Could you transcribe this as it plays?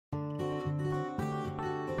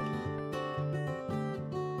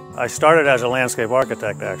I started as a landscape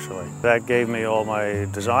architect, actually. That gave me all my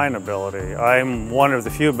design ability. I'm one of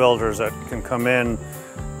the few builders that can come in,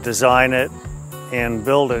 design it, and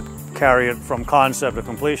build it, carry it from concept to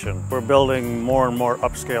completion. We're building more and more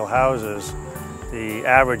upscale houses. The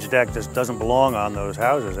average deck just doesn't belong on those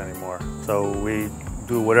houses anymore. So we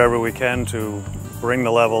do whatever we can to bring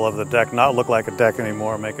the level of the deck, not look like a deck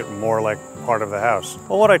anymore, make it more like part of the house.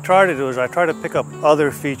 Well, what I try to do is I try to pick up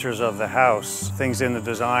other features of the house, things in the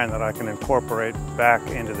design that I can incorporate back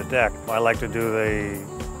into the deck. I like to do the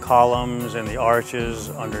columns and the arches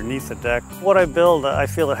underneath the deck. What I build, I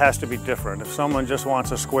feel it has to be different. If someone just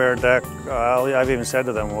wants a square deck, I've even said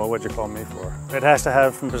to them, well, what'd you call me for? It has to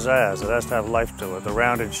have some pizzazz, it has to have life to it. The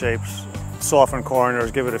rounded shapes, soften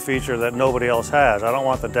corners, give it a feature that nobody else has. I don't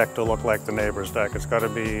want the deck to look like the neighbor's deck. It's got to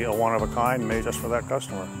be a one of a kind, made just for that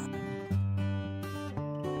customer.